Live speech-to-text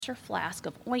her flask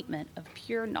of ointment of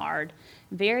pure nard,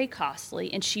 very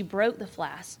costly, and she broke the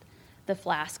flask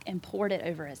and poured it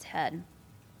over his head.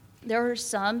 There were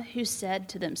some who said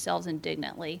to themselves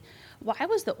indignantly, "Why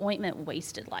was the ointment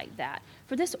wasted like that?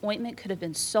 For this ointment could have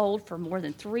been sold for more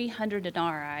than 300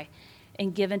 denarii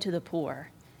and given to the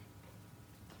poor."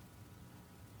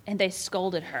 And they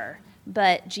scolded her.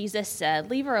 But Jesus said,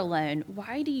 "Leave her alone.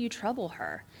 Why do you trouble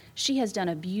her? She has done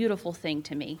a beautiful thing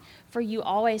to me. For you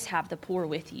always have the poor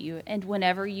with you, and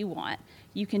whenever you want,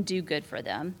 you can do good for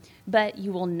them. But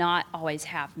you will not always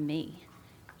have me.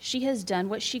 She has done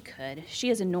what she could. She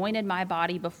has anointed my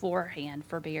body beforehand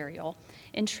for burial.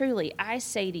 And truly, I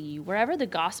say to you, wherever the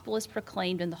gospel is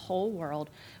proclaimed in the whole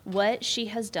world, what she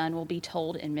has done will be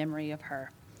told in memory of her."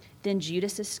 Then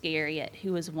Judas Iscariot,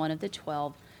 who was one of the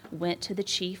 12, went to the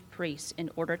chief priests in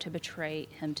order to betray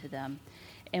him to them.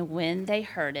 And when they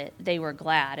heard it, they were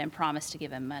glad and promised to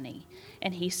give him money.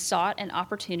 And he sought an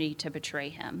opportunity to betray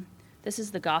him. This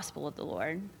is the gospel of the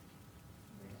Lord.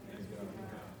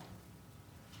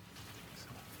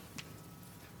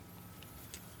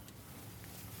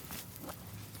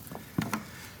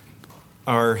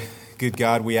 Our good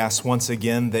God, we ask once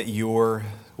again that your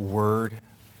word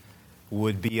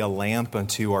would be a lamp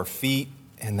unto our feet,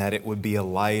 and that it would be a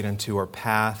light unto our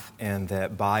path, and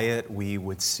that by it we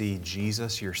would see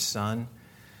Jesus, your Son,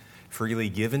 freely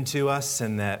given to us,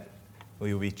 and that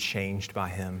we will be changed by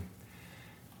him.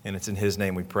 And it's in his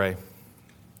name we pray.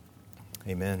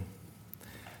 Amen.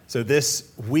 So this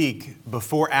week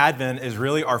before Advent is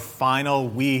really our final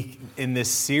week in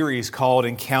this series called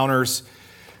Encounters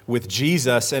with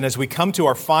Jesus. And as we come to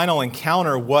our final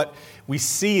encounter, what we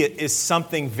see is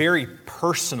something very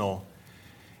personal.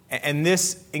 And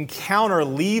this encounter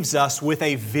leaves us with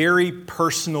a very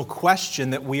personal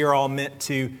question that we are all meant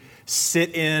to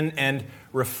sit in and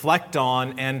reflect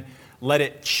on and let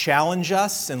it challenge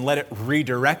us and let it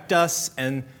redirect us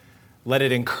and let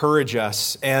it encourage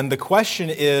us. And the question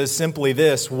is simply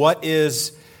this: what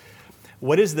is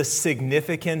the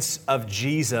significance of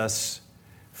Jesus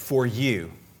for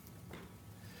you?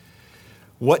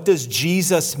 What does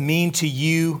Jesus mean to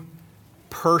you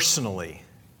personally?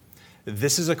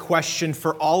 This is a question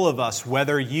for all of us,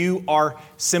 whether you are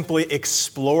simply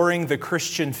exploring the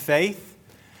Christian faith,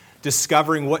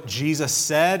 discovering what Jesus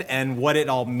said and what it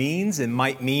all means and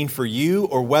might mean for you,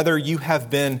 or whether you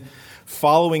have been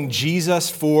following Jesus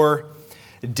for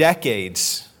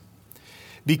decades.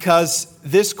 Because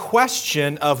this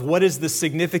question of what is the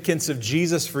significance of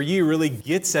Jesus for you really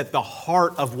gets at the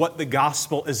heart of what the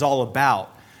gospel is all about.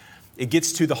 It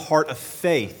gets to the heart of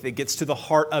faith. It gets to the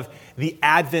heart of the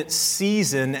Advent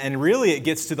season. And really, it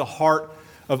gets to the heart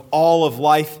of all of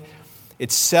life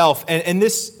itself. And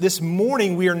this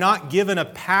morning, we are not given a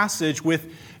passage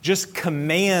with just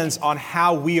commands on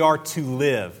how we are to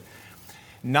live.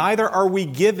 Neither are we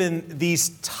given these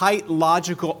tight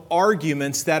logical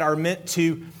arguments that are meant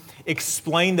to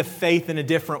explain the faith in a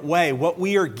different way. What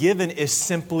we are given is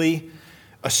simply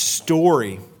a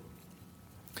story.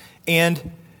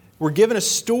 And we're given a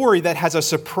story that has a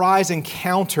surprise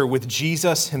encounter with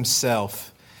Jesus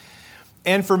himself.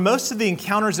 And for most of the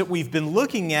encounters that we've been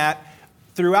looking at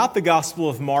throughout the Gospel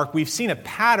of Mark, we've seen a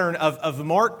pattern of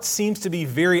Mark seems to be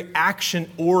very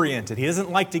action-oriented. He doesn't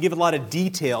like to give a lot of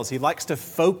details. He likes to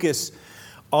focus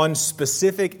on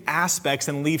specific aspects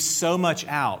and leave so much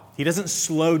out. He doesn't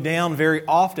slow down very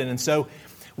often. And so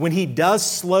when he does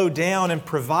slow down and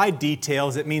provide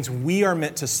details, it means we are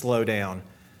meant to slow down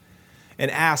and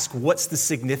ask, what's the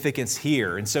significance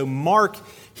here? And so Mark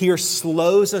here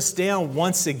slows us down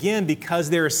once again because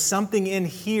there is something in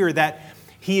here that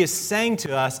he is saying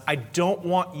to us, I don't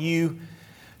want you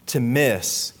to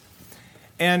miss.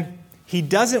 And he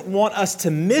doesn't want us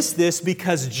to miss this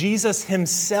because Jesus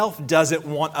himself doesn't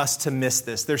want us to miss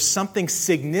this. There's something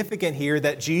significant here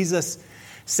that Jesus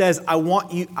says, I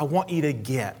want you to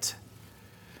get.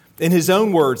 In his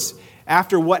own words,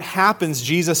 after what happens,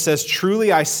 Jesus says,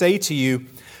 truly I say to you,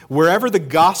 wherever the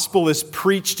gospel is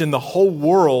preached in the whole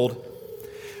world,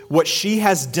 what she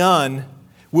has done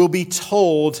will be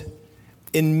told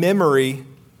in memory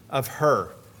of her.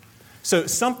 So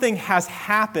something has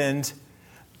happened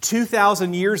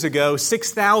 2,000 years ago,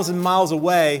 6,000 miles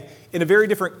away, in a very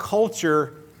different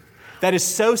culture that is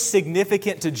so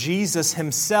significant to Jesus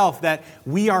himself that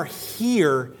we are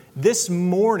here this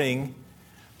morning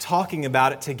talking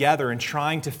about it together and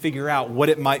trying to figure out what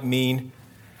it might mean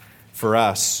for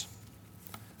us.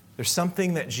 There's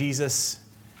something that Jesus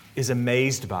is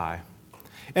amazed by.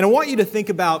 And I want you to think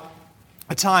about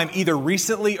a time, either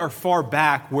recently or far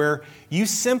back, where you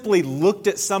simply looked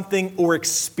at something or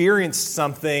experienced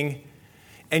something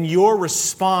and your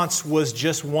response was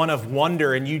just one of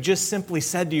wonder, and you just simply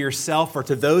said to yourself or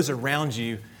to those around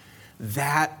you,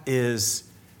 that is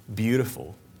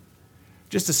beautiful.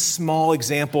 Just a small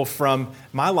example from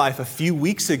my life. A few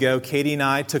weeks ago, Katie and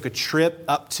I took a trip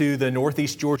up to the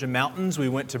Northeast Georgia mountains. We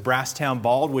went to Brasstown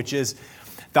Bald, which is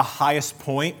the highest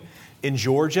point in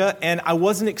Georgia, and I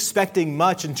wasn't expecting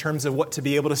much in terms of what to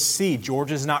be able to see.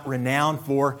 Georgia is not renowned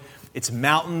for its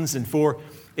mountains and for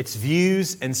its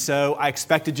views, and so I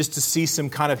expected just to see some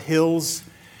kind of hills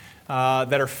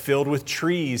that are filled with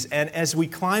trees. And as we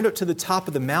climbed up to the top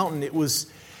of the mountain, it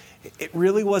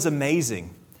really was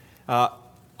amazing.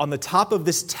 On the top of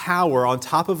this tower, on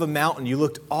top of a mountain, you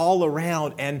looked all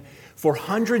around, and for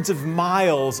hundreds of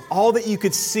miles, all that you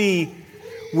could see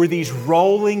were these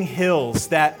rolling hills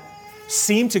that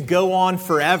seemed to go on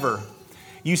forever.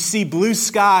 You see blue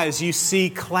skies, you see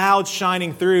clouds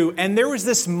shining through, and there was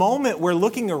this moment where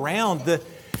looking around,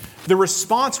 the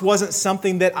response wasn't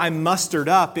something that I mustered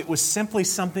up. It was simply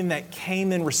something that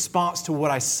came in response to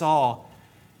what I saw,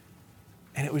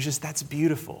 and it was just, that's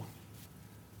beautiful.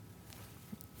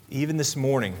 Even this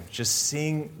morning, just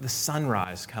seeing the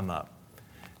sunrise come up,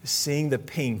 seeing the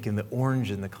pink and the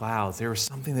orange in the clouds, there was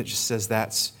something that just says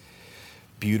that's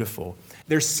beautiful.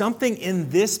 There's something in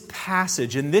this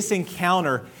passage, in this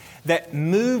encounter, that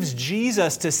moves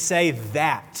Jesus to say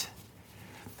that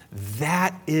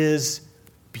is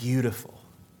beautiful.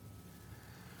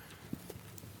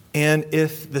 And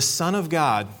if the Son of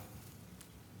God,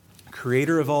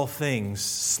 creator of all things,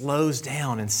 slows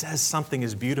down and says something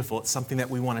is beautiful, it's something that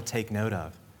we want to take note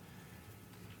of.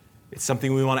 It's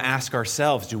something we want to ask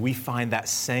ourselves, do we find that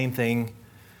same thing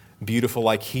beautiful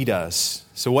like he does?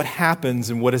 So what happens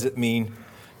and what does it mean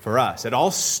for us? It all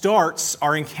starts,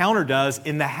 our encounter does,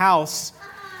 in the house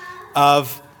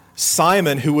of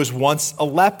Simon, who was once a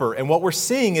leper. And what we're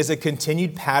seeing is a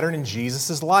continued pattern in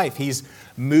Jesus' life. He's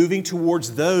moving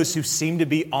towards those who seem to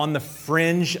be on the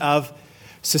fringe of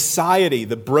society,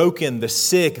 the broken, the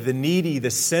sick, the needy, the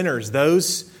sinners,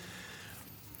 those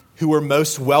who are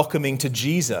most welcoming to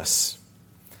Jesus.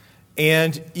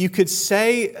 And you could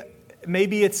say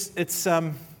maybe it's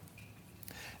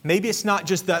not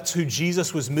just that's who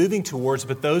Jesus was moving towards,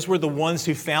 but those were the ones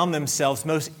who found themselves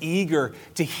most eager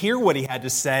to hear what he had to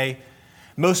say,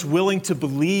 most willing to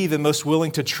believe and most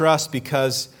willing to trust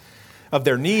because of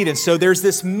their need. And so there's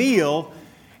this meal,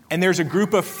 and there's a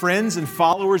group of friends and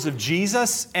followers of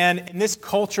Jesus. And in this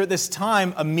culture at this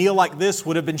time, a meal like this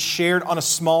would have been shared on a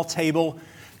small table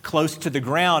close to the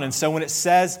ground. And so when it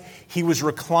says he was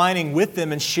reclining with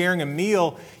them and sharing a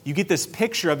meal, you get this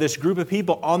picture of this group of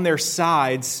people on their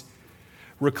sides,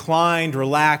 reclined,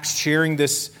 relaxed, sharing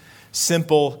this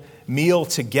simple meal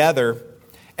together.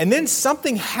 And then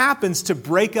something happens to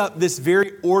break up this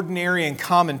very ordinary and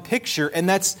common picture, and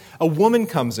that's a woman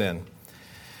comes in.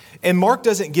 And Mark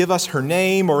doesn't give us her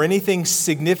name or anything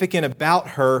significant about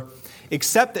her,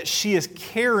 except that she is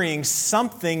carrying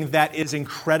something that is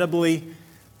incredibly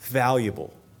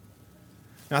valuable.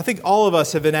 Now, I think all of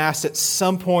us have been asked at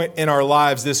some point in our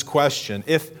lives this question.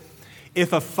 If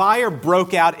a fire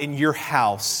broke out in your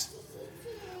house,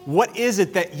 what is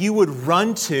it that you would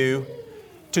run to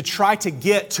try to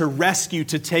get, to rescue,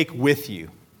 to take with you?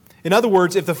 In other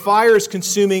words, if the fire is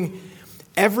consuming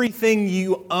everything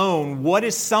you own, what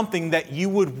is something that you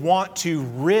would want to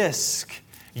risk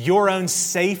your own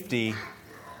safety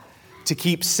to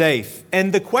keep safe?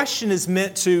 And the question is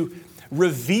meant to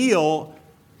reveal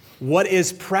what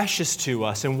is precious to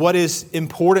us and what is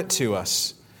important to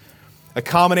us. A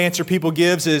common answer people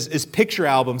give is picture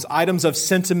albums, items of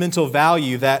sentimental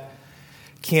value that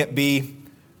can't be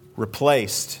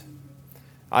replaced,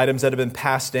 items that have been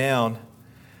passed down.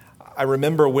 I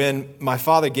remember when my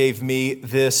father gave me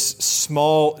this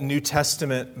small New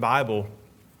Testament Bible,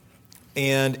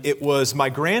 and it was my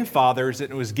grandfather's,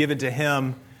 and it was given to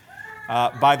him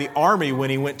by the Army when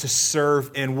he went to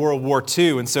serve in World War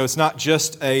II. And so it's not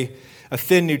just a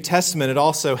thin New Testament, it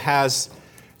also has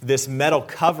this metal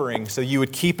covering, so you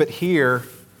would keep it here,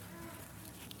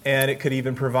 and it could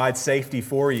even provide safety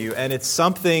for you. And it's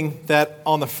something that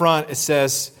on the front it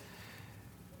says,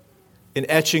 in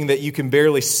etching that you can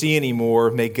barely see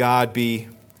anymore, may God be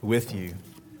with you.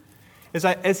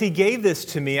 As he gave this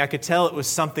to me, I could tell it was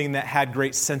something that had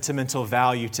great sentimental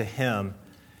value to him.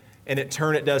 And in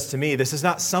turn, it does to me. This is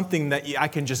not something that I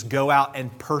can just go out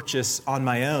and purchase on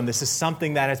my own. This is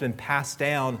something that has been passed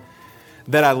down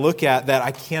that I look at that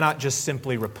I cannot just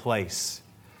simply replace.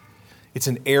 It's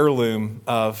an heirloom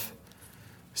of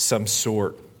some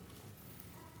sort.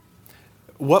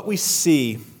 What we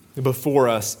see before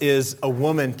us is a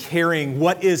woman carrying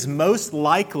what is most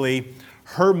likely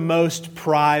her most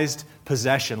prized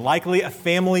possession, likely a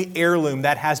family heirloom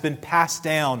that has been passed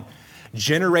down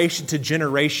generation to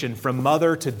generation, from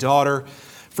mother to daughter,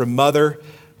 from mother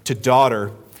to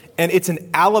daughter. And it's an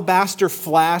alabaster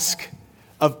flask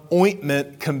of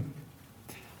ointment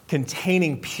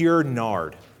containing pure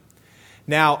nard.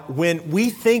 Now, when we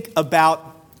think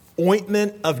about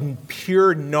ointment of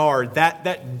pure nard,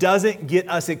 that doesn't get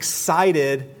us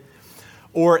excited,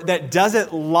 or that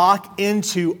doesn't lock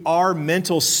into our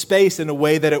mental space in a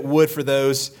way that it would for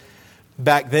those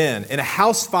back then. In a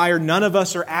house fire, none of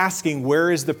us are asking,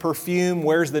 where is the perfume,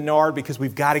 where's the nard, because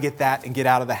we've got to get that and get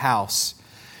out of the house.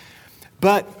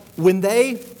 But when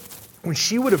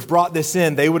she would have brought this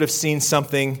in, they would have seen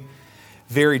something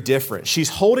very different. She's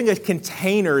holding a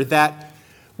container that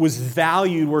was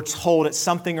valued, we're told, at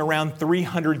something around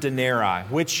 300 denarii,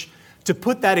 which, to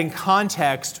put that in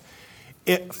context,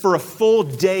 for a full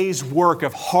day's work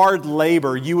of hard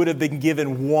labor, you would have been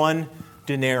given 1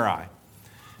 denarii.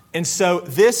 And so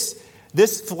this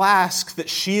flask that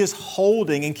she is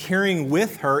holding and carrying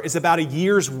with her is about a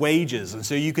year's wages. And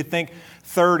so you could think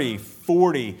 $30,000,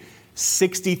 $40,000,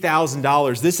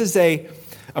 $60,000. This is a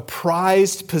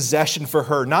prized possession for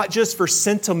her, not just for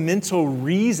sentimental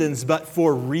reasons, but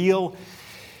for real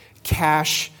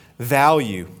cash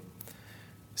value.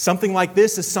 Something like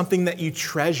this is something that you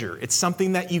treasure. It's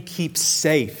something that you keep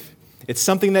safe. It's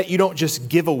something that you don't just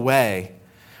give away.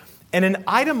 And an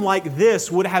item like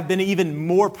this would have been even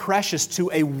more precious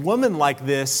to a woman like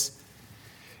this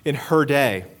in her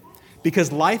day,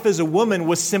 because life as a woman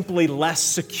was simply less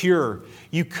secure.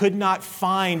 You could not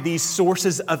find these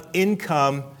sources of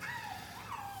income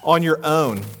on your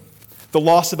own. The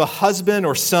loss of a husband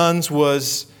or sons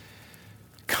was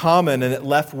common, and it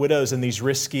left widows in these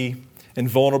risky and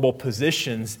vulnerable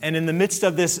positions. And in the midst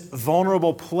of this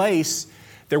vulnerable place,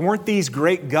 there weren't these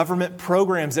great government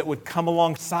programs that would come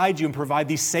alongside you and provide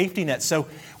these safety nets. So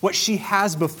what she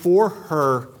has before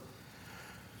her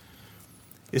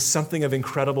is something of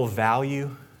incredible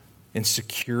value and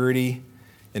security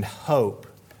and hope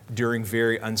during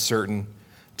very uncertain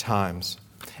times.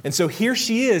 And so here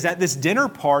she is at this dinner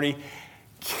party,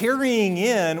 carrying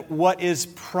in what is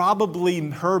probably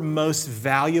her most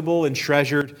valuable and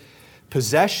treasured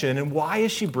possession. And why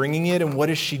is she bringing it, and what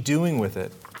is she doing with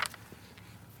it?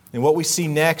 And what we see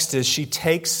next is she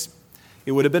takes,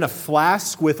 it would have been a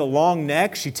flask with a long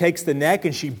neck. She takes the neck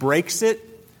and she breaks it.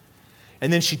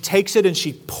 And then she takes it and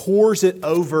she pours it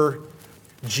over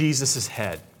Jesus'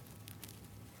 head.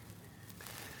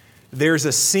 There's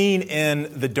a scene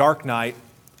in The Dark Knight,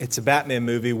 it's a Batman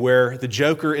movie, where the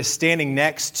Joker is standing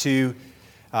next to,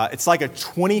 it's like a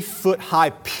 20-foot high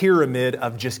pyramid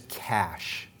of just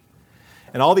cash.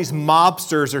 And all these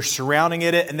mobsters are surrounding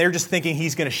it, and they're just thinking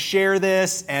he's going to share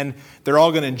this, and they're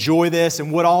all going to enjoy this,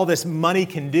 and what all this money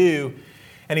can do.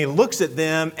 And he looks at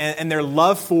them and their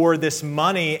love for this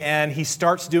money, and he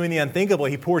starts doing the unthinkable.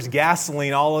 He pours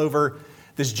gasoline all over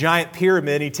this giant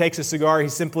pyramid. He takes a cigar, he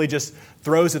simply just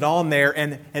throws it on there,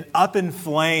 and up in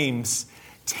flames,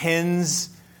 tens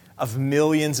of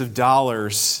millions of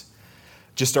dollars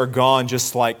just are gone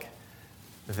just like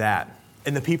that.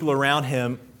 And the people around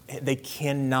him, they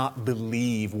cannot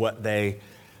believe what they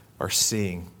are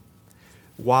seeing.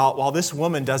 While this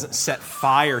woman doesn't set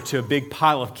fire to a big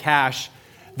pile of cash,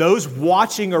 those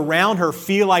watching around her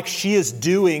feel like she is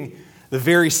doing the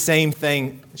very same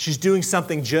thing. She's doing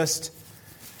something just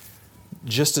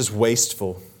as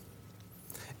wasteful.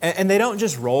 And they don't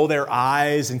just roll their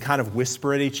eyes and kind of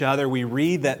whisper at each other. We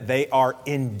read that they are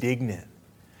indignant.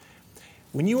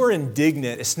 When you are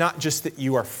indignant, it's not just that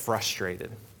you are frustrated.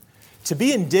 To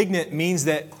be indignant means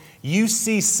that you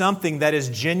see something that is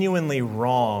genuinely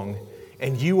wrong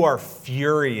and you are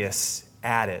furious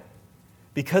at it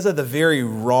because of the very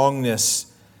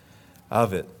wrongness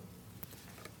of it.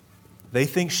 They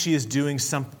think she is doing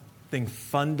something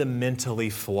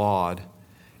fundamentally flawed,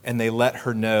 and they let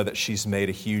her know that she's made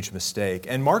a huge mistake.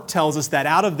 And Mark tells us that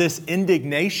out of this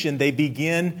indignation, they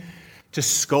begin to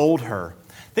scold her.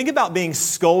 Think about being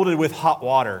scolded with hot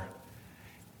water.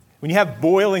 When you have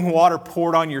boiling water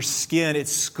poured on your skin, it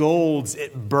scalds,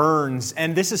 it burns.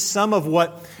 And this is some of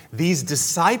what these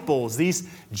disciples, these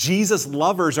Jesus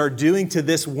lovers are doing to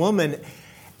this woman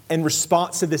in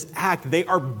response to this act. They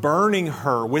are burning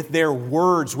her with their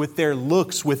words, with their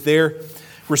looks, with their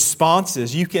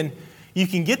responses. You can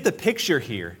get the picture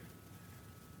here.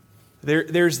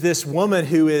 There's this woman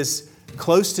who is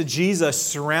close to Jesus,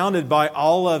 surrounded by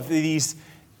all of these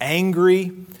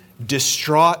angry,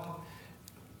 distraught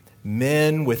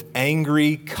men with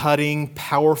angry, cutting,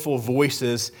 powerful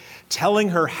voices telling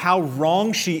her how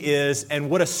wrong she is and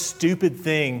what a stupid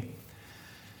thing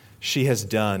she has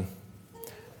done.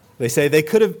 They say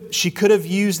she could have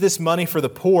used this money for the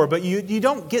poor, but you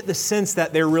don't get the sense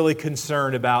that they're really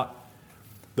concerned about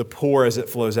the poor as it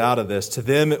flows out of this. To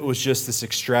them, it was just this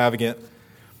extravagant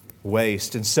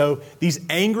waste. And so these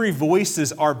angry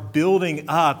voices are building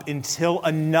up until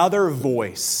another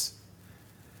voice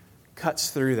cuts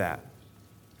through that.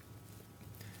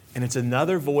 And it's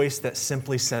another voice that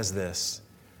simply says this: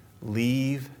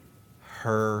 leave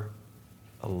her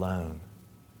alone.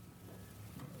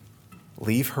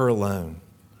 Leave her alone.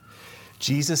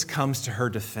 Jesus comes to her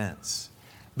defense.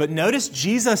 But notice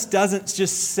Jesus doesn't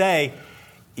just say,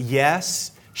 yes,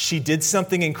 she did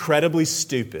something incredibly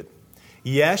stupid.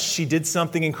 Yes, she did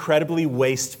something incredibly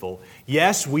wasteful.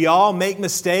 Yes, we all make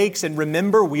mistakes, and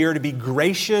remember, we are to be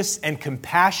gracious and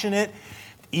compassionate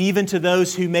even to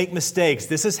those who make mistakes.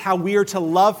 This is how we are to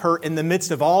love her in the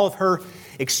midst of all of her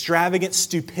extravagant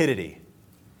stupidity.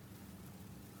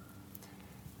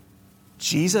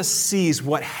 Jesus sees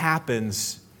what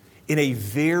happens in a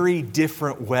very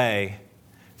different way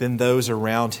than those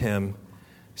around him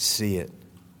see it.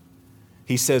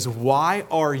 He says, why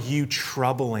are you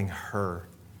troubling her?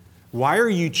 Why are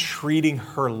you treating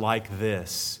her like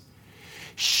this?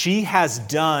 She has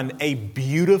done a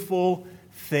beautiful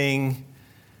thing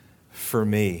for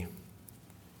me.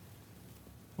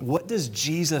 What does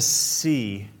Jesus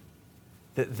see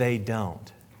that they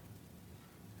don't?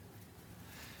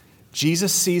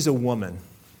 Jesus sees a woman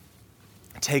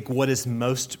take what is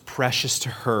most precious to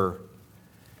her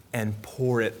and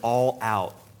pour it all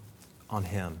out on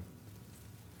him.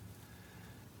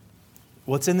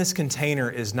 What's in this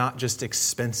container is not just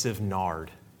expensive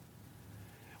nard.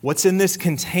 What's in this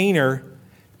container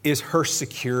is her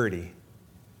security.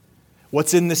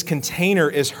 What's in this container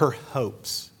is her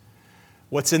hopes.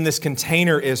 What's in this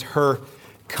container is her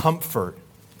comfort.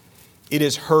 It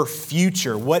is her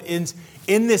future. What is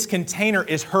in this container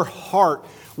is her heart.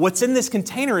 What's in this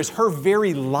container is her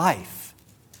very life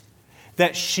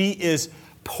that she is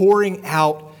pouring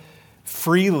out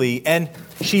freely. And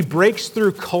she breaks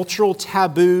through cultural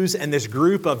taboos and this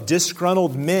group of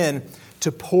disgruntled men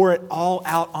to pour it all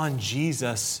out on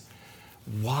Jesus.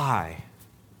 Why?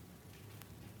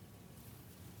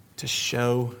 To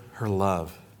show her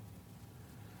love.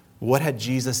 What had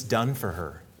Jesus done for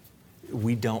her?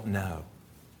 We don't know.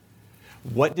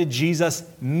 What did Jesus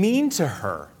mean to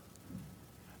her?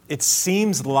 It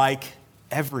seems like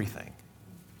everything.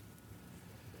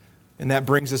 And that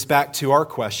brings us back to our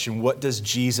question: what does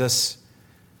Jesus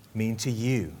mean to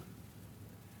you?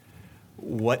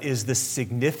 What is the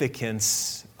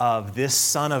significance of this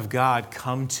Son of God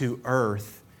come to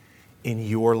earth in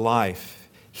your life,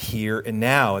 here and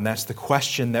now? And that's the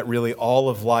question that really all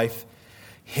of life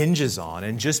hinges on.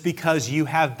 And just because you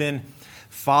have been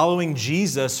following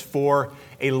Jesus for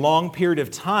a long period of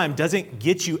time doesn't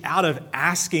get you out of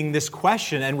asking this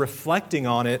question and reflecting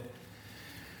on it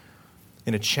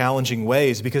in a challenging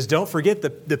ways. Because don't forget,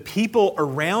 the people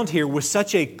around here with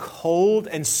such a cold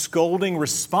and scolding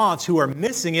response who are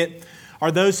missing it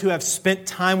are those who have spent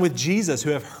time with Jesus,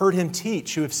 who have heard him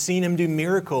teach, who have seen him do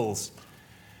miracles.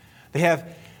 They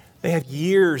have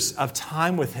years of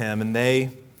time with him, and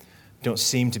they don't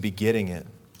seem to be getting it.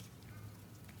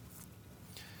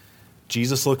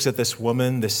 Jesus looks at this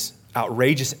woman, this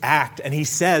outrageous act, and he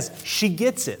says, she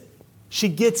gets it. She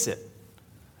gets it.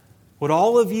 What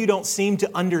all of you don't seem to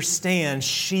understand,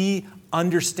 she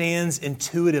understands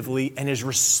intuitively and is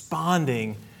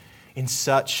responding in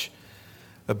such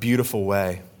a beautiful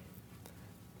way.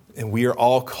 And we are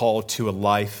all called to a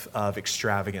life of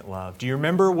extravagant love. Do you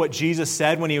remember what Jesus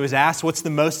said when he was asked, what's the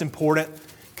most important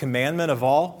commandment of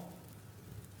all?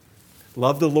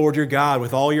 Love the Lord your God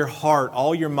with all your heart,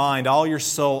 all your mind, all your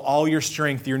soul, all your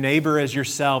strength, your neighbor as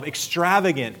yourself.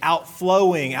 Extravagant,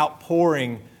 outflowing,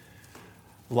 outpouring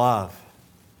love.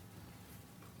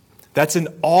 That's an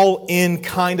all-in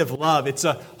kind of love. It's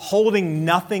a holding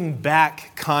nothing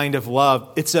back kind of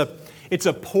love. It's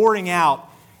a pouring out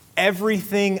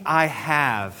everything I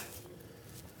have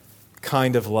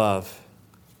kind of love.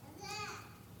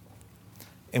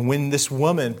 And when this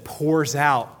woman pours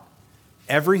out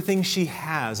everything she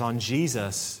has on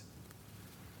Jesus,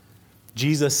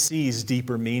 Jesus sees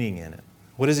deeper meaning in it.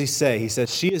 What does he say? He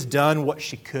says, she has done what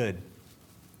she could.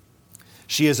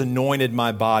 She has anointed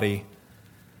my body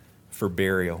for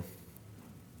burial.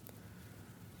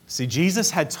 See,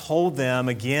 Jesus had told them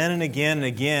again and again and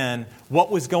again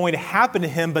what was going to happen to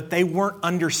him, but they weren't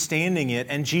understanding it.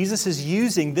 And Jesus is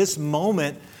using this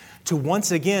moment to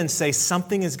once again say,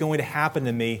 something is going to happen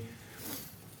to me.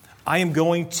 I am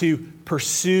going to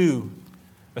pursue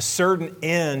a certain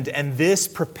end, and this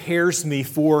prepares me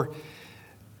for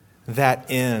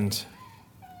that end.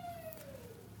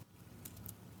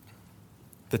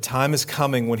 The time is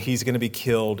coming when he's going to be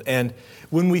killed. And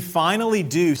when we finally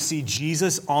do see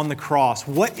Jesus on the cross,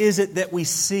 what is it that we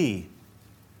see?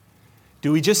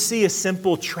 Do we just see a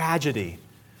simple tragedy,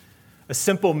 a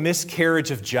simple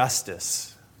miscarriage of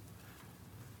justice?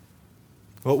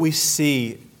 What we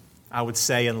see, I would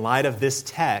say, in light of this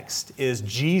text, is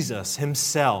Jesus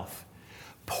himself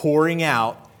pouring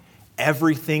out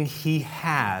everything he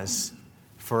has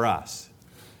for us.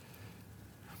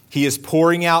 He is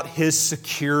pouring out his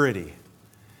security.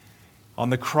 On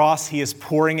the cross, he is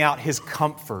pouring out his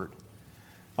comfort.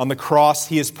 On the cross,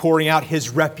 he is pouring out his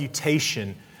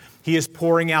reputation. He is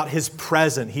pouring out his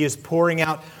present. He is pouring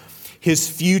out his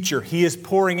future. He is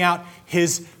pouring out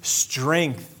his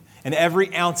strength and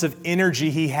every ounce of energy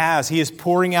he has. He is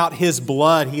pouring out his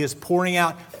blood. He is pouring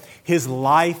out his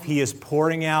life. He is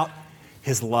pouring out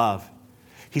his love.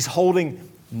 He's holding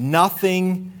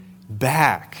nothing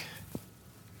back.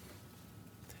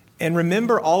 And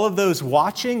remember, all of those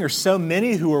watching, or so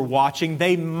many who were watching,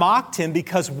 they mocked him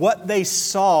because what they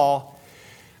saw,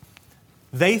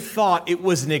 they thought it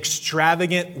was an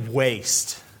extravagant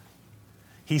waste.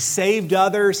 He saved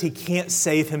others, he can't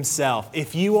save himself.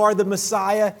 If you are the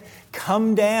Messiah,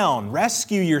 come down,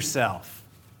 rescue yourself.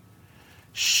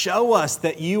 Show us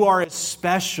that you are as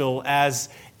special as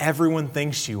everyone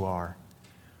thinks you are.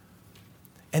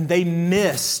 And they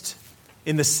missed,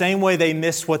 in the same way they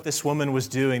missed what this woman was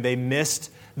doing, they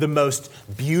missed the most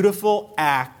beautiful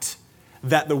act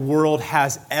that the world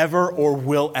has ever or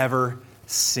will ever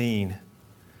seen.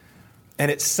 And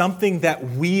it's something that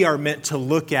we are meant to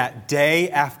look at day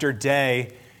after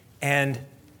day and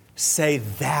say,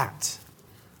 that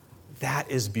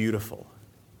is beautiful.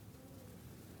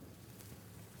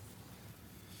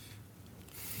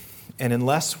 And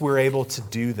unless we're able to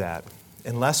do that,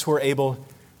 unless we're able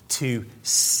to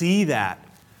see that,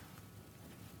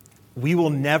 we will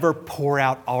never pour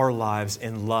out our lives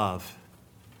in love.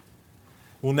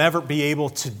 We'll never be able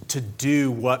to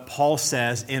do what Paul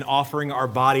says in offering our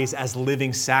bodies as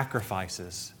living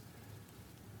sacrifices.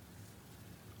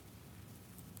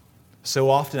 So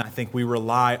often I think we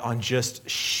rely on just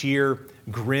sheer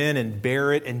grin and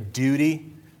bear it and duty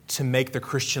to make the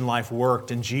Christian life work.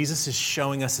 And Jesus is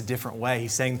showing us a different way.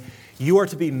 He's saying, you are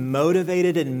to be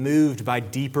motivated and moved by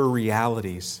deeper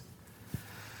realities.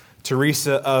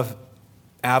 Teresa of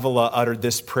Avila uttered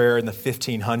this prayer in the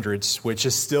 1500s, which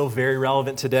is still very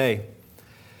relevant today.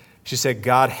 She said,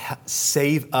 God,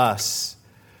 save us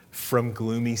from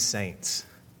gloomy saints.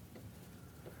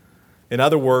 In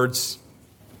other words,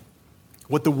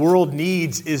 what the world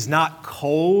needs is not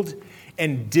cold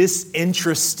and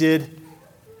disinterested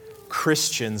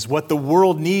Christians. What the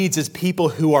world needs is people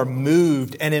who are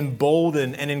moved and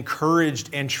emboldened and encouraged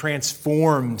and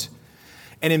transformed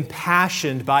and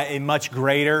impassioned by a much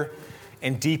greater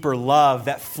and deeper love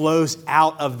that flows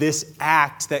out of this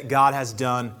act that God has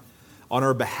done on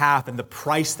our behalf and the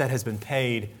price that has been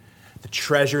paid, the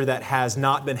treasure that has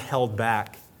not been held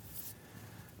back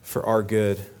for our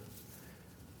good.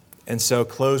 And so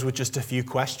close with just a few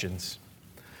questions.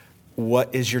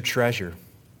 What is your treasure?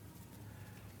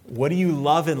 What do you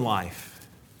love in life?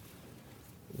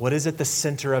 What is at the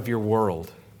center of your world?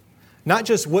 Not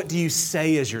just what do you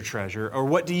say is your treasure, or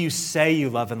what do you say you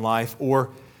love in life, or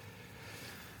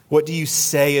what do you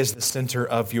say is the center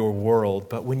of your world,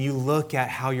 but when you look at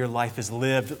how your life is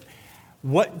lived,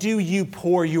 what do you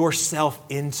pour yourself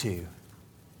into?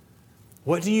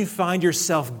 What do you find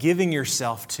yourself giving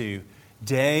yourself to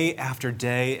day after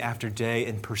day after day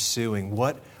and pursuing?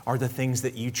 What are the things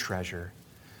that you treasure?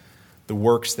 The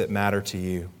works that matter to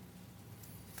you.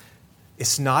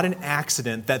 It's not an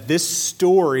accident that this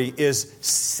story is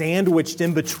sandwiched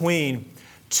in between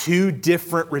two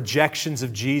different rejections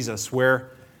of Jesus, where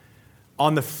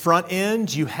on the front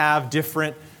end you have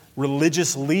different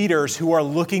religious leaders who are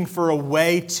looking for a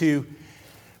way to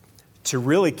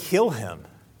really kill him.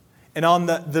 And on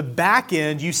the back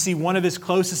end, you see one of his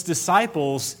closest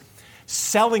disciples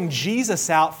selling Jesus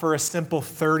out for a simple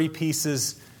 30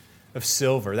 pieces of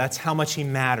silver. That's how much he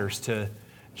matters to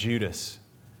Judas.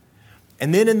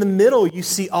 And then in the middle, you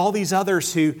see all these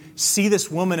others who see this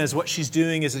woman as what she's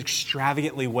doing is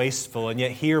extravagantly wasteful. And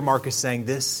yet here Mark is saying,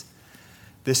 this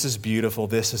is beautiful.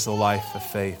 This is the life of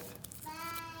faith.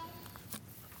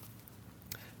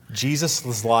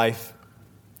 Jesus' life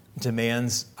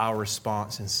demands our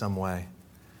response in some way.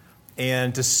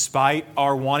 And despite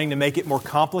our wanting to make it more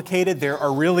complicated, there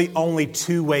are really only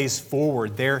two ways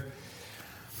forward. There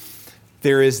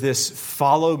is this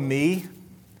follow me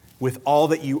with all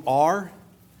that you are,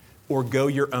 or go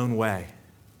your own way.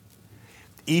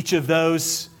 Each of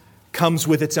those comes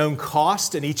with its own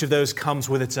cost, and each of those comes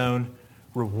with its own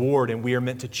reward, and we are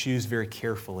meant to choose very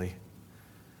carefully.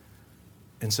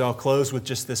 And so I'll close with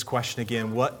just this question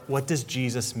again. What does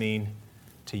Jesus mean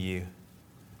to you?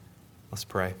 Let's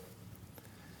pray.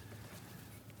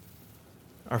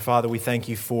 Our Father, we thank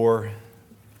you for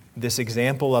this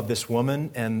example of this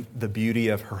woman and the beauty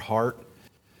of her heart,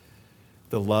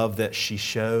 the love that she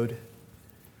showed,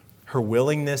 her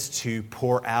willingness to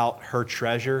pour out her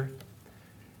treasure,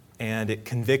 and it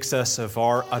convicts us of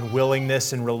our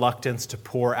unwillingness and reluctance to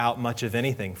pour out much of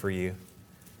anything for you.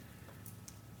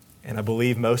 And I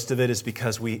believe most of it is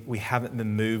because we haven't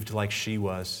been moved like she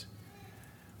was.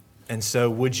 And so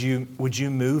would you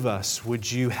move us?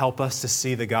 Would you help us to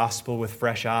see the gospel with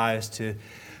fresh eyes,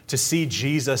 to see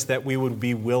Jesus, that we would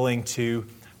be willing to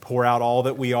pour out all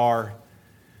that we are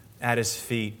at his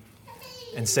feet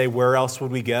and say, where else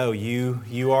would we go?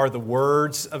 You are the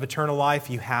words of eternal life.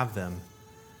 You have them.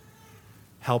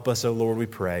 Help us, O Lord, we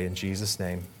pray. In Jesus'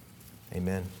 name,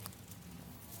 amen.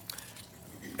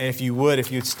 And if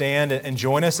you'd stand and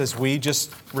join us as we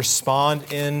just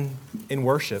respond in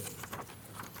worship.